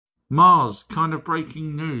Mars, kind of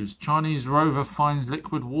breaking news. Chinese rover finds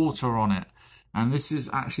liquid water on it. And this is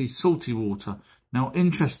actually salty water. Now,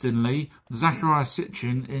 interestingly, Zecharia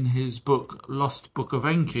Sitchin, in his book, Lost Book of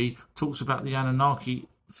Enki, talks about the Anunnaki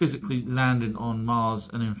physically landing on Mars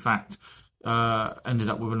and, in fact, ended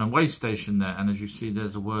up with an away station there. And as you see,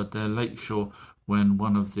 there's a word there, Lakeshore, when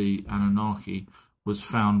one of the Anunnaki was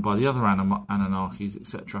found by the other Anunnakis,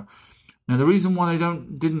 etc. Now, the reason why they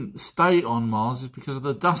didn't stay on Mars is because of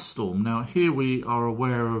the dust storm. Now, here we are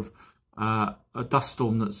aware of a dust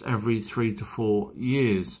storm that's every 3 to 4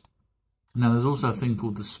 years. Now, there's also a thing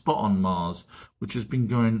called the spot on Mars, which has been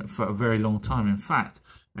going for a very long time. In fact,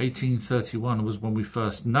 1831 was when we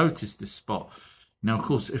first noticed this spot. Now, of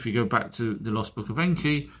course, if you go back to the Lost Book of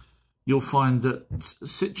Enki, you'll find that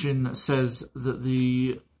Sitchin says that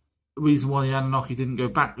the reason why the Anunnaki didn't go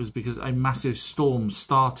back was because a massive storm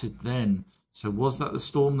started then. So was that the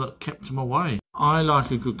storm that kept them away? I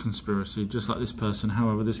like a good conspiracy, just like this person.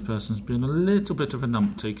 However, this person's been a little bit of a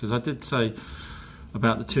numpty, because I did say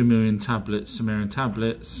about the 2 million tablets, Sumerian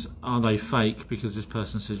tablets, are they fake? Because this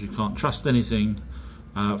person says you can't trust anything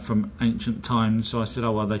from ancient times. So I said,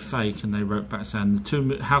 oh, are they fake? And they wrote back saying,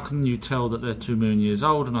 how can you tell that they're 2 million years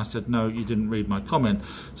old? And I said, no, you didn't read my comment.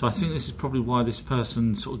 So I think this is probably why this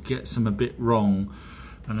person sort of gets them a bit wrong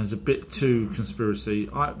and is a bit too conspiracy.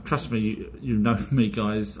 Trust me, you know me,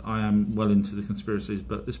 guys, I am well into the conspiracies,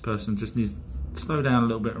 but this person just needs to slow down a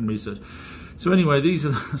little bit and research. So anyway, these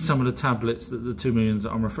are some of the tablets that the 2 millions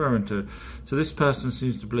that I'm referring to. So this person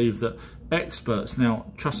seems to believe that experts,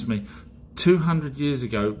 now trust me, 200 years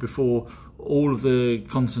ago, before all of the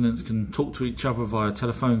continents can talk to each other via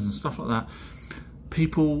telephones and stuff like that,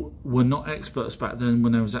 people were not experts back then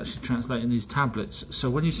when they was actually translating these tablets. So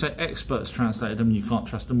when you say experts translated them, you can't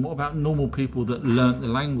trust them. What about normal people that learnt the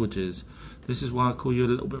languages? This is why I call you a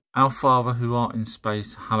little bit. Our Father who art in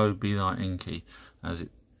space, hallowed be thy Enki, as it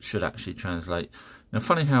should actually translate. Now,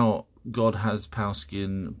 funny how God has pale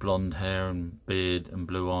skin, blonde hair and beard and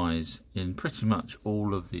blue eyes in pretty much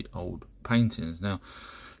all of the old paintings. Now,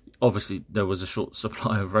 obviously, there was a short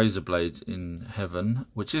supply of razor blades in heaven,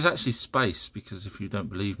 which is actually space, because if you don't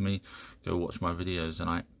believe me, go watch my videos and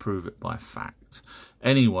I prove it by fact.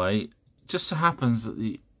 Anyway, just so happens that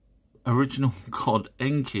the original god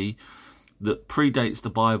Enki, that predates the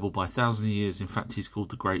Bible by thousands of years, in fact, he's called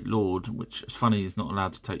the Great Lord, which is funny, he's not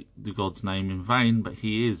allowed to take the god's name in vain, but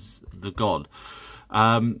he is the god.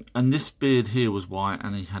 And this beard here was white,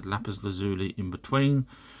 and he had lapis lazuli in between.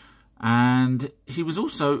 And he was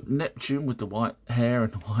also Neptune with the white hair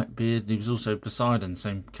and the white beard. He was also Poseidon,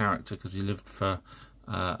 same character, because he lived for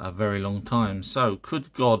a very long time. So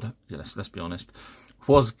could God, yes, let's be honest,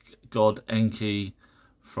 was God Enki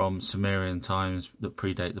from Sumerian times that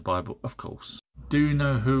predate the Bible? Of course. Do you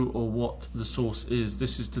know who or what the source is?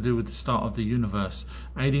 This is to do with the start of the universe.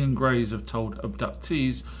 Alien GRAYS have told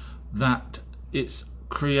abductees that it's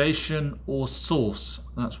creation or source.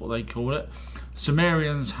 That's what they call it.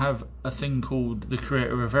 Sumerians have a thing called the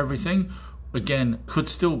creator of everything. Again, could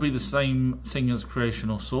still be the same thing as creation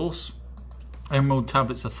or source. Emerald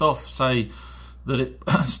tablets of Thoth say that it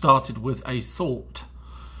started with a thought.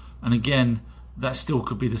 And again, that still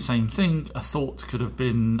could be the same thing. A thought could have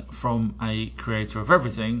been from a creator of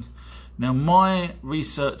everything. Now, my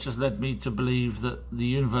research has led me to believe that the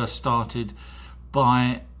universe started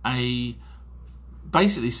by a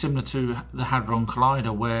basically similar to the Hadron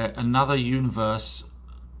Collider, where another universe,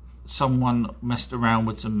 someone messed around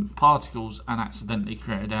with some particles and accidentally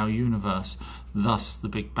created our universe, thus the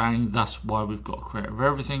Big Bang, thus why we've got a creator of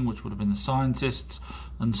everything, which would have been the scientists,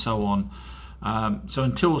 and so on. So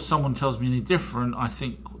until someone tells me any different, I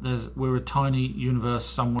think we're a tiny universe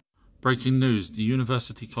somewhere. Breaking news, the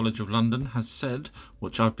University College of London has said,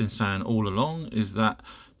 which I've been saying all along, is that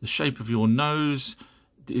the shape of your nose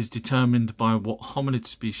is determined by what hominid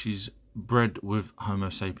species bred with Homo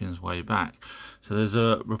sapiens way back. So there's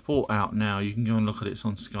a report out now, you can go and look at it, it's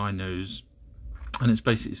on Sky News, and it's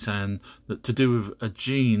basically saying that to do with a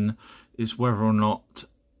gene is whether or not,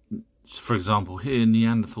 for example here,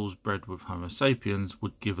 Neanderthals bred with Homo sapiens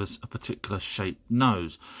would give us a particular shaped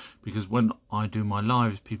nose. Because when I do my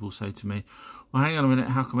lives, people say to me, well, hang on a minute,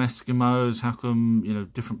 how come Eskimos, how come, you know,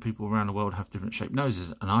 different people around the world have different shaped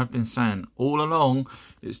noses? And I've been saying all along,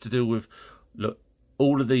 it's to do with, look,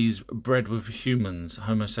 all of these bred with humans,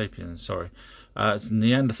 Homo sapiens, sorry. It's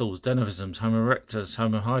Neanderthals, Denivisms, Homo erectus,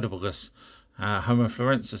 Homo heidelbergus, Homo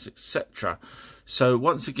florensis, etc. So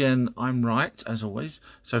once again, I'm right, as always.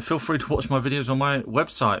 So feel free to watch my videos on my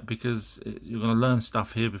website, because you're going to learn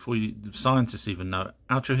stuff here before the scientists even know it.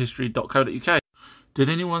 Outrohistory.co.uk. Did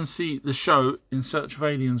anyone see the show In Search of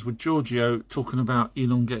Aliens with Giorgio talking about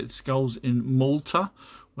elongated skulls in Malta,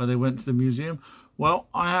 where they went to the museum? Well,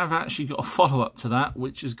 I have actually got a follow-up to that,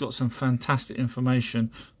 which has got some fantastic information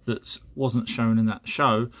that wasn't shown in that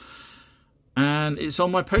show. And it's on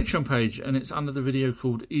my Patreon page, and it's under the video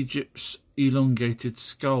called Egypt's Elongated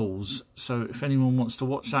Skulls. So if anyone wants to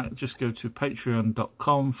watch that, just go to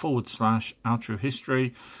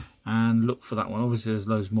patreon.com/outrohistory and look for that one. Obviously, there's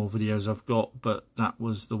loads more videos I've got, but that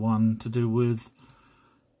was the one to do with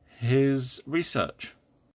his research.